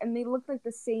cheaper. And they looked like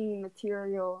the same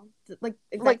material. Like,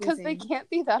 exactly because the they same. can't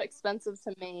be that expensive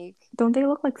to make. Don't they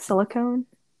look like silicone?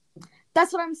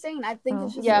 That's what I'm saying. I think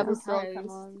it's just the overpriced silicone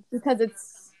ones. because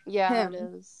it's it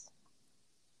is.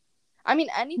 I mean,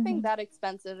 anything Mhm. that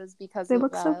expensive is because They of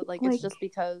look that. so, like, like... it's just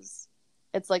because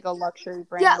it's like a luxury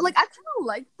brand. Yeah, like, I kind of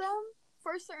like them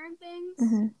for certain things,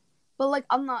 Mhm. but, like,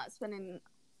 I'm not spending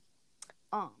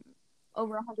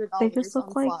over $100. They just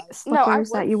look like slides. No, I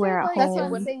slippers that you wear at That's what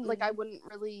home. I'm saying. Like, I wouldn't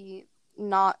really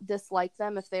not dislike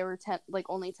them if they were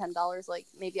only $10. Like,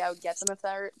 maybe I would get them if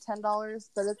they're $10.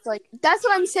 But it's like, That's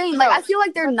what I'm saying. Like, No, I feel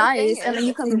like they're but the thing nice, is, and then you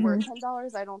if can they were Mhm.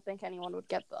 $10, I don't think anyone would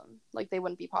get them. Like, they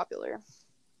wouldn't be popular.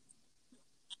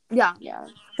 Yeah.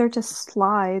 They're just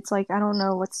slides. Like, I don't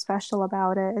know what's special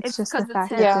about it. It's just the 'cause it's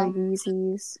fact him. that they're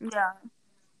Yeezys. Yeah.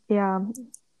 Yeah.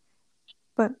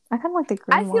 But I kind of like the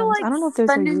green I feel ones. like I don't know if those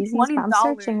are spending Yeezys, but I'm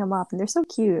searching them $20 up, and they're so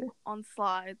cute. on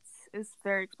slides is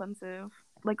very expensive.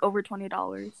 Like, over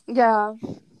 $20. Yeah.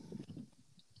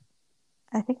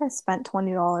 I think I spent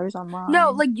 $20 on mine.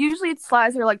 No, like, usually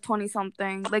slides are like 20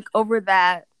 something. Like, over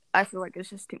that, I feel like it's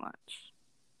just too much.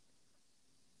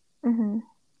 Mm-hmm.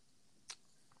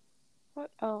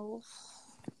 What else?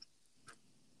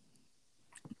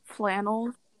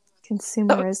 Flannels.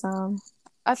 Consumerism.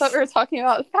 I thought we were talking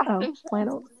about fashion.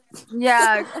 Flannel.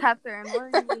 Yeah, Catherine.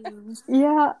 What are you?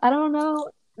 Yeah, I don't know.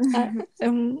 I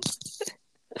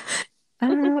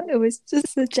don't know. It was just a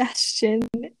suggestion.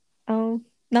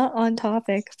 Not on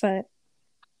topic, but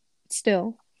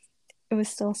still, it was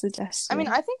still a suggestion. I mean,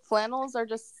 I think flannels are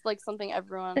just like something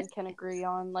everyone can agree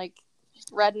on. Like,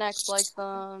 rednecks like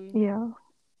them. Yeah.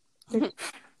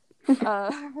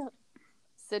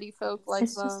 City folk like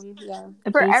It's just them. Yeah.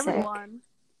 For basic. everyone.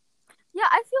 Yeah,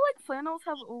 I feel like flannels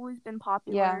have always been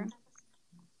popular. Yeah.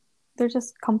 They're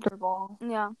just comfortable.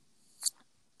 Yeah.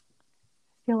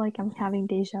 I feel like I'm having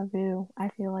deja vu. I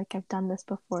feel like I've done this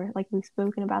before. Like, we've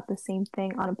spoken about the same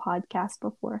thing on a podcast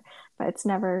before, but it's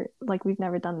never, like, we've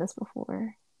never done this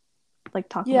before. Like,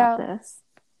 talking about this.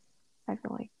 I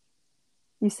feel like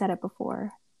you said it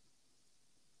before.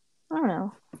 I don't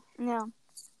know. Yeah.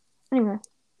 Anyway.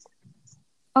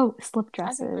 Oh, slip I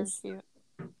think they're dresses. cute.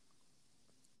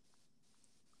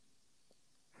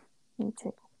 Me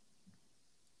too.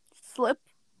 Slip.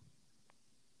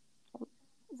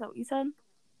 Is that what you said?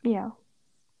 Yeah.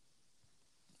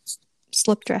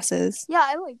 Slip dresses. Yeah,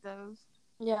 I like those.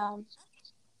 Yeah.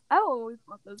 I always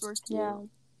thought those were cute. Yeah.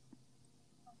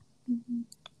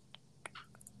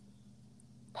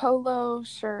 Polo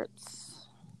shirts.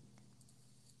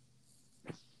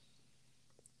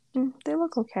 They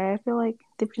look okay. I feel like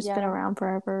they've just been Yeah. around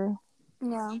forever.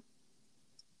 Yeah.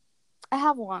 I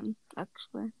have one,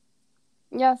 actually.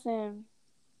 Yeah, same.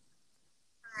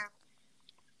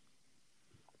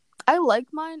 I like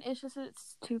mine, it's just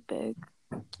it's too big.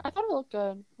 I thought it looked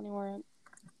good when you wore it.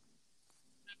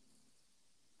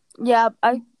 Yeah,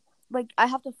 I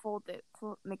have to fold it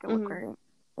to make it look right.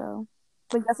 So,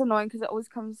 like, that's annoying because it always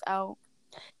comes out.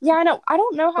 Yeah, I know. I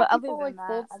don't know how But other people than like that,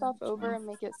 fold I stuff don't over know. and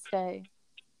make it stay.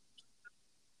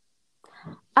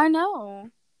 I know.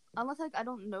 Unless, like, I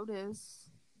don't notice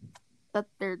that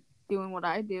they're doing what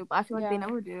I do, but I feel like they Yeah.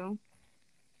 never do.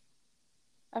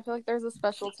 I feel like there's a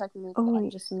special technique Oh, that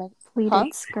wait. just makes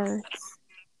Pleated skirts.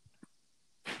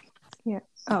 Yeah.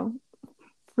 Oh.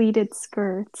 Pleated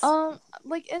skirts.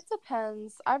 Like it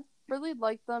depends. I really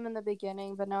liked them in the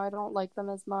beginning, but now I don't like them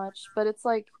as much. But it's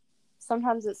like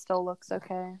sometimes it still looks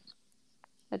okay.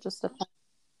 It just depends.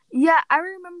 Yeah, I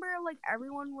remember, like,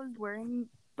 everyone was wearing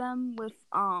them with,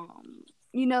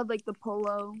 you know, like, the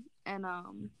polo and,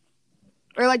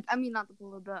 or, like, I mean, not the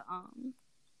polo, the,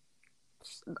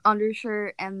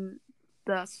 undershirt and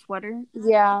the sweater.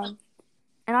 Yeah.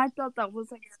 And I thought that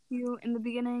was, like, cute in the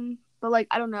beginning. But, like,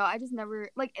 I don't know. I just never,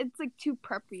 like, it's, like, too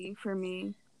preppy for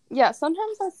me. Yeah,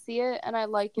 sometimes I see it and I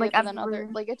like it, Like, but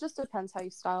then like it just depends how you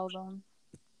style them.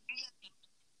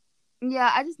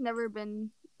 Yeah, I just never been,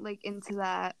 like, into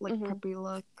that, like, Mhm. preppy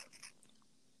look.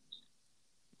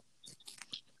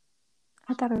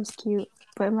 I thought it was cute,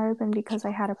 but it might have been because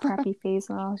I had a preppy phase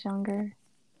when I was younger.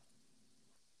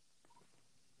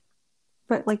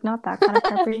 But, like, not that kind of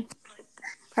preppy.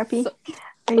 Preppy.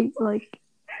 I, like...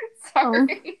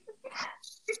 Sorry.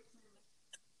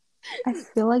 I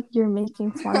feel like you're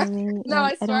making fun of me, No, and I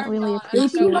I swear don't I'm really not.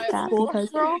 appreciate No, I that won't. because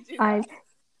Girl, do that.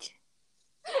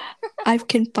 I've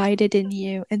confided in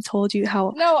you and told you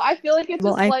how No, I feel like it's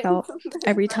well just I like felt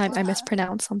every time I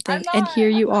mispronounce something, I'm and not, here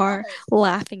you I'm are not.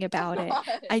 laughing about I'm it.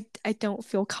 not. I don't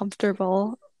feel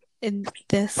comfortable in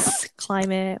this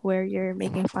climate where you're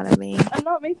making fun of me. I'm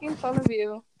not making fun of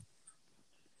you.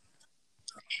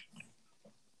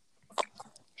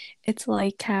 It's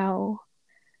like how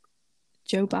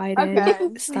Joe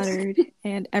Biden stuttered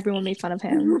and everyone made fun of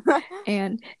him,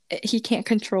 and he can't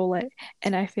control it.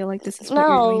 And I feel like this is what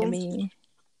you're doing to me.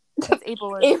 That's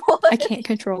ableist. I can't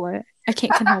control it. I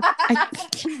can't help.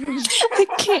 I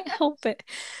can't help it.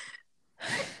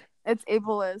 It's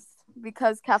ableist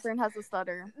because Catherine has a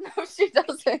stutter. No, she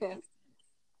doesn't.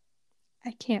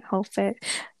 I can't help it.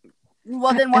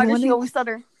 Well, then why I does she wanted always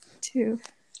stutter? to.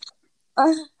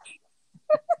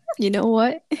 You know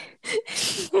what?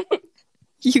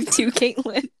 You too,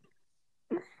 Caitlin.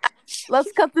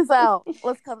 Let's cut this out.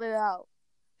 Let's cut it out.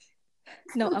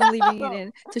 No, I'm leaving it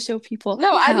in to show people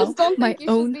No, I how just don't my think you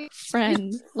should own be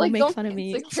friend will like make don't fun of be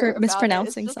me insecure for about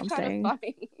mispronouncing it. It's just something. kind of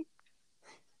funny.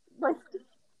 Like,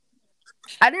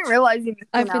 I didn't realize you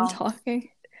I've been mispronounced. talking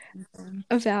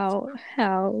about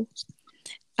how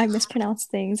I mispronounce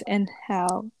things and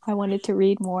how I wanted to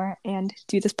read more and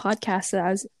do this podcast so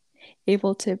I was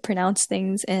able to pronounce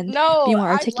things and no, be more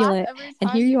I articulate. laugh every And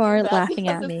time here you do are that laughing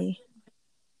because at it's me.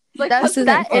 like This isn't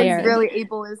that fair. is really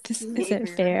ableist This behavior.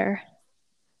 isn't fair.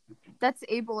 That's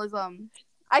ableism.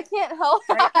 I can't help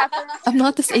Right, Catherine? I'm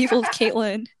not disabled,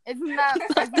 Caitlin. Isn't that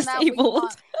I'm not isn't that what you disabled.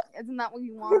 want? Isn't that what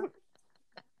you want?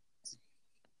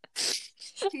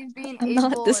 She's being I'm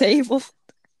not ableist disabled.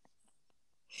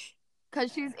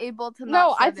 because she's able to No,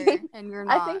 not I stutter, think- and you're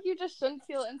not. I think you just shouldn't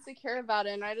feel insecure about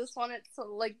it, and I just want it to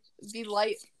like be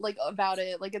light like about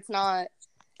it, like it's not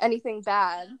anything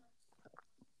bad.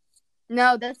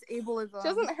 No, that's ableism. She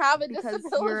doesn't have a because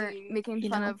disability. you're making You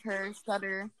fun know. of her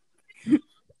stutter.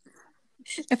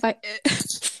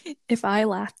 If I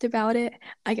laughed about it,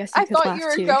 I guess you I could thought laugh you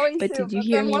were too. going But to, did you but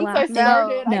hear then me once laughing? I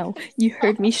started, No, you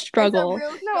heard me struggle. It's a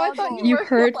real No, I thought struggle. You were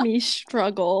heard gonna me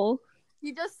struggle.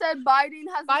 You just said Biden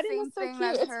has the Biden same is so thing cute.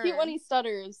 as It's her. cute when he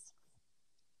stutters.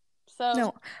 So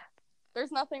No,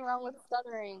 there's nothing wrong with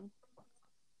stuttering.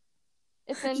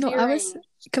 It's no, endearing. I was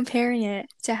comparing it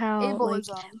to how like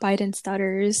Ableism. Biden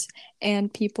stutters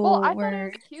and people Well, I thought it were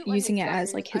was cute when using he it as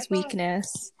stuttered. like I his thought-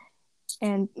 weakness,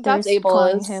 and That's they're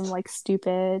calling ableist. him like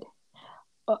stupid.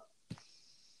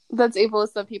 That's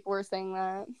ableist that people were saying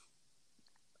that.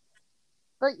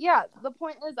 But yeah, the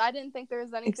point is, I didn't think there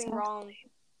was anything Exactly. wrong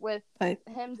with but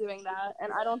him doing that,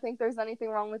 and I don't think there's anything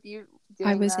wrong with you doing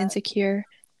I was that. insecure.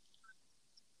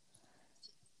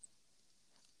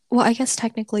 Well, I guess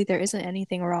technically there isn't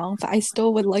anything wrong, but I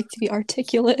still would like to be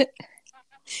articulate.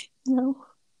 No.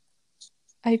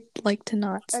 I like to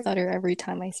not stutter every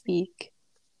time I speak,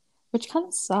 which kind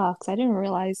of sucks. I didn't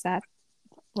realize that,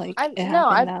 like, it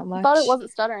happened that much. I thought it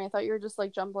wasn't stuttering. I thought you were just,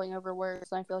 like, jumbling over words,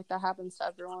 and I feel like that happens to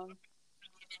everyone.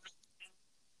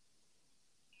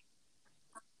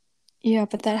 Yeah,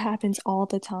 but that happens all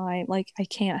the time. Like, I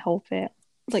can't help it.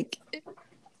 Like,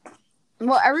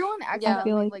 Well, everyone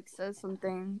accidentally like says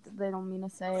something that they don't mean to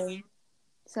say.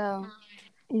 So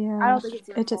yeah, I don't think it's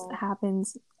your it just fault.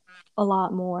 happens a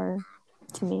lot more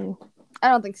to me. I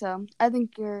don't think so. I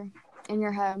think you're in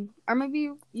your head, or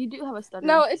maybe you do have a stutter.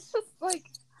 No, it's just like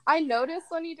I notice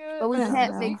when you do it, but we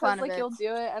can't make fun of it. You'll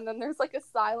do it, and then there's like a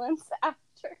silence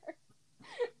after.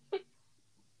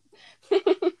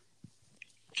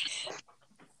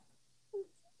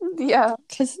 Yeah,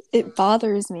 because it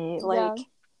bothers me. Like, yeah.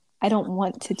 I don't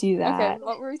want to do that. Okay,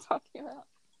 what were we talking about?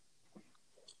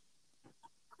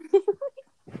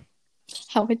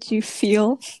 How would you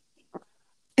feel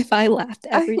if I laughed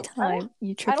every time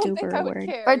you tripped over a word?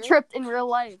 Care. Or tripped in real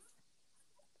life.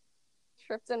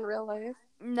 Tripped in real life?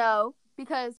 No,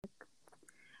 because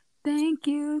thank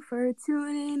you for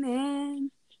tuning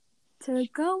in to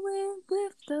Going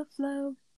with the Flow.